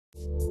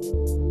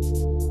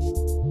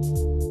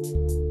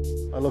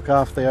I look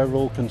after the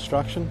overall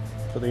construction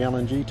for the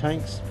LNG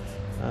tanks.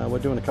 We're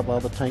doing a couple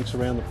of other tanks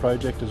around the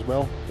project as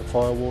well, the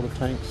firewater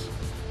tanks,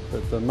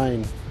 but the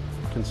main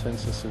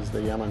consensus is the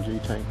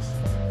LNG tanks.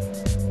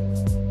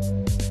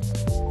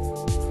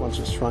 Once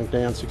it's shrunk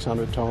down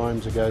 600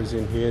 times, it goes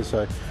in here.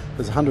 So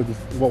there's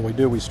what we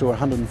do, we store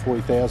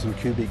 140,000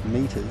 cubic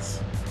meters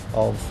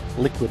of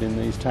liquid in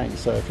these tanks.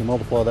 So if you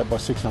multiply that by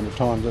 600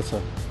 times, that's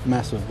a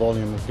massive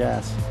volume of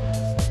gas.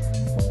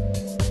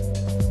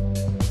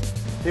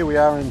 Here we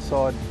are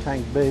inside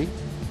tank B.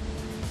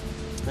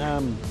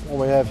 What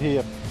we have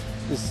here,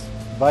 this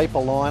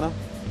vapour liner,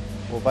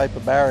 or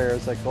vapour barrier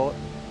as they call it.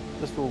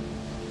 This will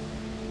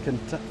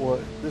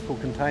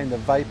contain the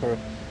vapour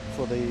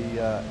for the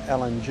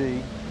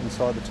LNG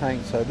inside the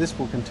tank. So this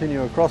will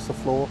continue across the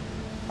floor,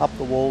 up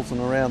the walls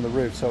and around the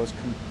roof. So it's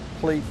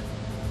complete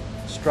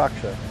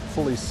structure,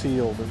 fully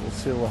sealed. It will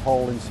seal the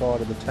whole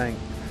inside of the tank.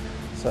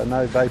 So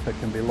no vapour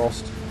can be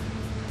lost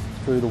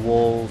through the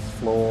walls,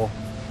 floor,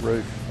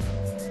 roof.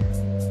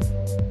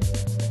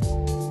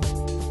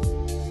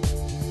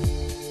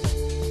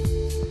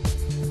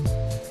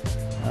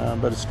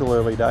 But it's still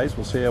early days.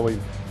 We'll see how we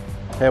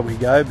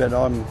go. But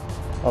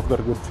I've got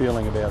a good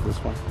feeling about this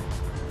one.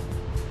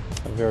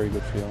 A very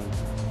good feeling.